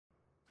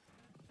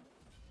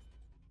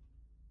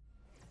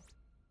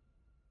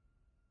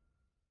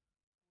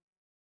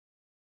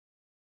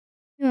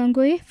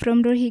Wangoi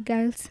from Rohi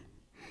Girls,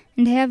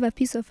 and I have a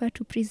piece of art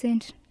to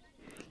present.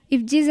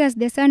 If Jesus,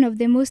 the Son of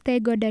the Most High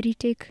God, are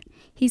retake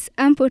his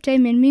ample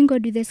time and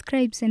mingled with the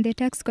scribes and the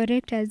tax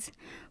collectors,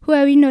 who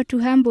are we not to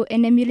humble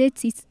and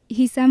emulate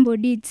his humble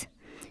deeds?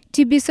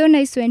 To be so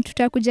nice when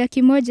tutakuja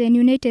kimoja and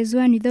unite as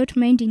one without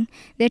minding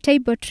the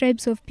type or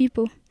tribes of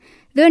people.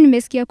 Though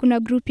nimesikia kuna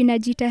group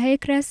inajiita high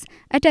class,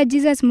 hata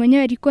Jesus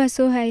mwenyewe alikuwa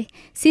so high,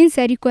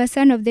 since alikuwa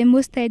son of the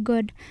Most High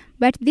God.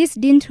 But this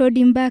didn't hold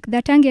him back,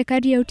 that ange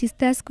carry out his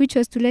task, which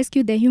was to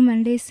rescue the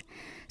human race.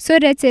 So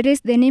let's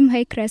erase the name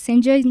high class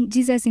and join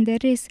Jesus in the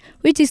race,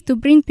 which is to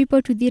bring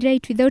people to the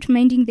right without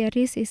minding their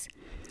races.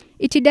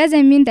 It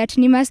doesn't mean that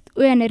you must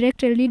be an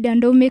elected leader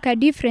and make a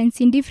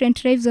difference in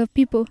different lives of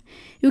people.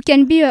 You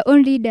can be your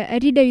own leader, a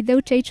leader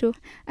without title.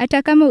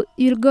 Hata kama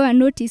you'll go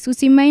unnoticed,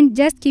 usimind,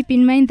 just keep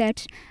in mind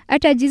that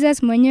hata Jesus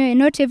mwenyewe,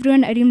 not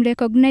everyone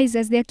recognize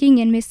as their king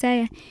and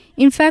messiah.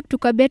 In fact,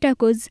 tuko better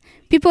cause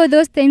people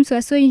those times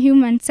were so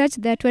inhuman such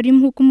that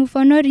walimhukumu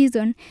for no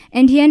reason,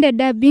 and he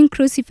ended up being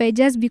crucified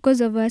just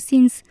because of our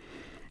sins.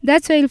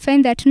 That's why you'll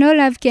find that no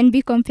love can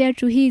be compared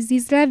to his.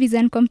 His love is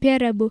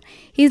uncomparable.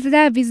 His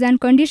love is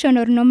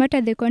unconditional no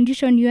matter the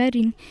condition you are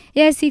in.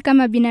 Yes, si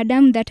kama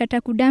binadamu that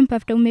atakudamp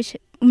after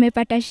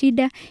umepata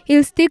shida.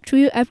 He'll stick to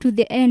you up to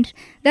the end.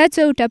 That's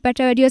why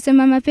utapata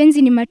waliosema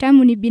mapenzi ni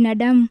matamu ni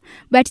binadamu.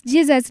 But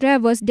Jesus'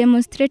 love was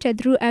demonstrated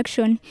through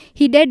action.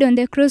 He died on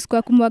the cross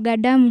kwa kumwaga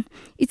damu.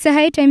 It's a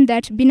high time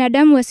that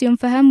binadamu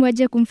wasiomfahamu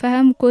waje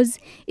kumfahamu, cause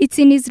it's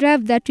in his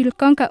love that will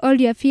conquer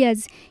all your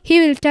fears. He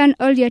will turn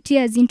all your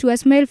tears into a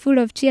smile full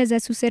of cheers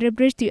as you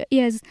celebrate your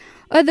ears.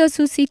 All those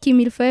who seek him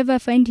will forever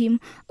find him.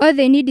 All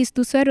they need is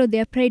to swallow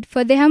their pride,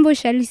 for the humble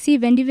shall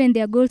receive, and even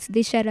their goals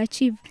they shall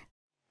achieve.